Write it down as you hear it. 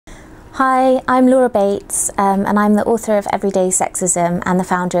Hi, I'm Laura Bates and I'm the author of Everyday Sexism and the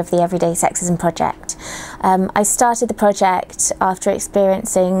founder of the Everyday Sexism Project. I started the project after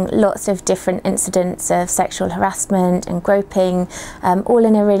experiencing lots of different incidents of sexual harassment and groping, all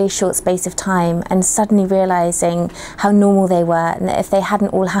in a really short space of time, and suddenly realising how normal they were, and that if they hadn't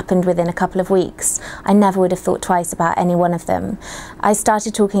all happened within a couple of weeks, I never would have thought twice about any one of them. I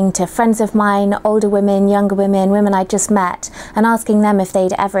started talking to friends of mine, older women, younger women, women I'd just met, and asking them if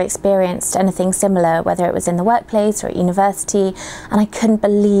they'd ever experienced anything similar, whether it was in the workplace or at university, and I couldn't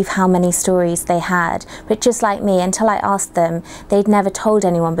believe how many stories they had. But just like me, until I asked them, they'd never told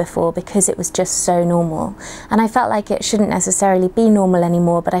anyone before because it was just so normal. And I felt like it shouldn't necessarily be normal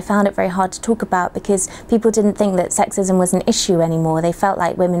anymore, but I found it very hard to talk about because people didn't think that sexism was an issue anymore. They felt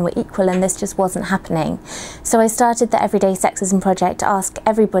like women were equal and this just wasn't happening. So I started the Everyday Sexism Project to ask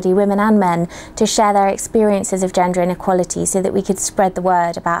everybody, women and men, to share their experiences of gender inequality so that we could spread the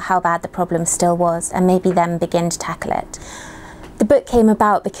word about how bad the problem still was and maybe then begin to tackle it. The book came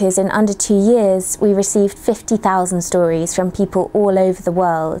about because in under 2 years we received 50,000 stories from people all over the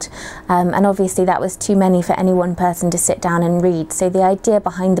world, and obviously that was too many for any one person to sit down and read. So the idea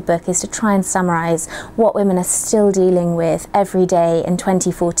behind the book is to try and summarise what women are still dealing with every day in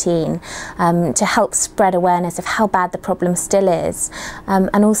 2014, to help spread awareness of how bad the problem still is,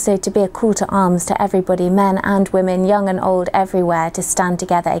 and also to be a call to arms to everybody, men and women, young and old, everywhere, to stand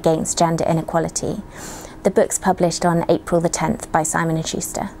together against gender inequality. The book's published on April the 10th by Simon &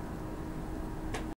 Schuster.